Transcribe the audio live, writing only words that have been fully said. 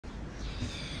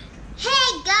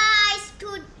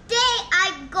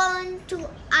on to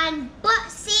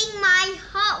unboxing my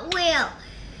Hot Wheel.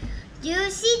 Do you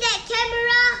see that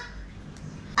camera?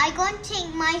 I'm going to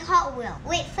take my Hot Wheel.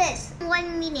 Wait first,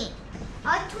 1 minute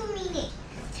or 2 minutes.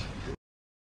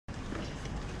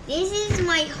 This is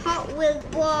my Hot Wheel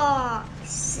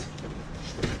box.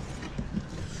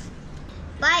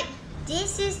 But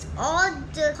this is all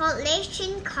the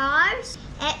collection cars.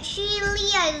 Actually,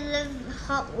 I love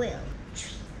Hot Wheels.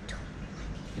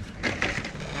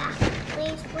 Yeah,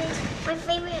 please, my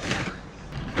favorite.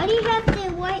 I do have the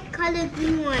white color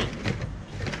green one.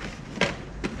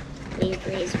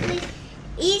 Please.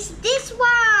 Is this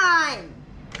one?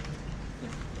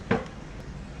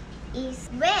 It's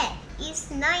red.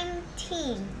 It's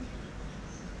 19.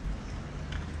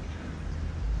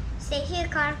 Stay here,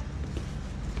 car.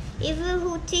 If you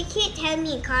who take it, tell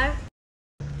me, car.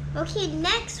 Okay,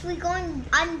 next we're going to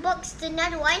unbox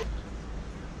another one.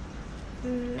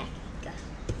 Mega.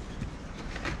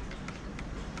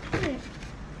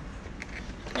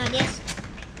 Now this.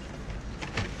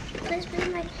 This is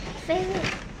my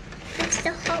favorite. It's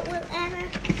the Hot Wheel ever.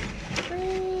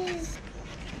 Please.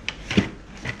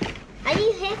 I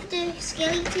didn't have the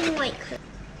skeleton white color.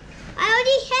 I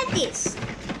already had this.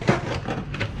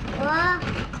 Wow.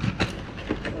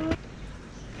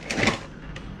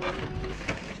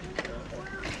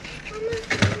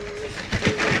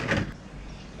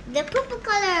 The purple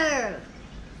color.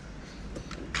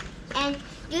 And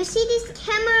you see this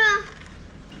camera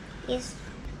is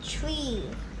tree.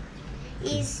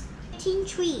 Is teen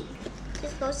tree.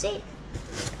 Just go see.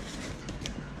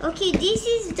 Okay, this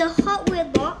is the Hot Wheel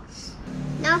box.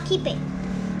 Now keep it.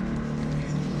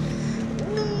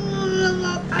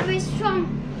 I'm very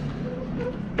strong.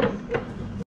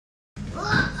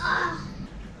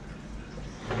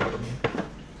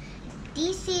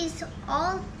 This is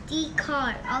all the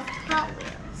car of Hot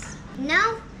Wheels.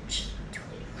 Now,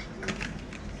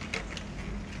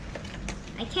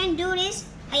 I can't do this.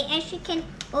 I actually can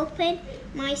open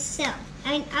myself.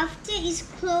 And after it's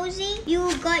closing,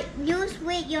 you got use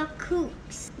with your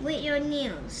hooks, with your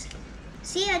nails.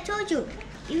 See, I told you.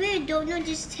 If you don't know,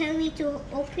 just tell me to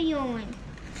open your one.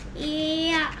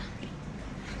 Yeah.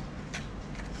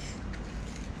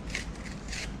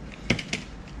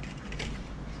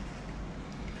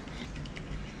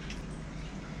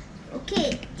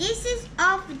 Okay, this is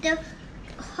of the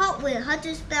Hot Wheel. How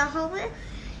to spell Hot Wheel?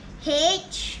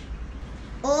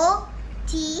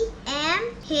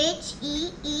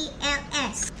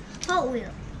 HOTMWHEELS. Hot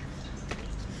Wheel.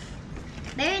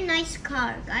 Very nice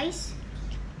car, guys.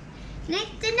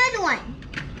 Next, another one.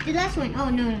 The last one.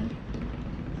 Oh, no.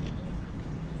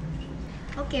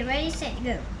 Okay, ready, set,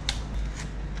 go.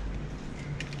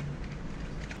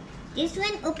 This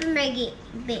one open very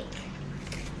big.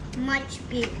 Much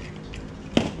big.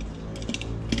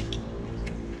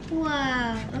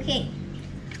 Wow. Okay.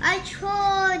 I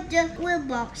throw the wheel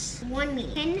box 1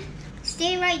 minute.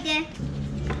 Stay right there.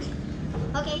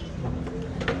 Okay.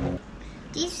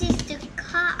 This is the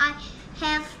car I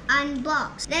have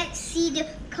unboxed. Let's see the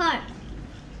car.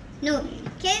 No.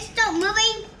 Can you stop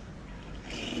moving?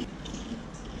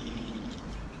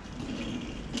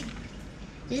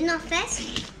 This is not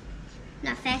fast.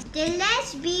 Not fast. The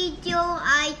last video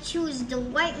I choose the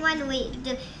white one with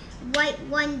the white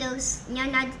one. Those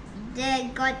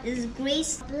that got is gray.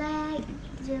 Black.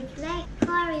 The black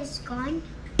car is gone.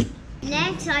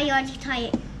 Next, I already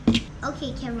tired.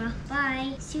 Okay, camera.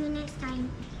 Bye. See you next time.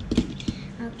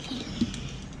 Okay.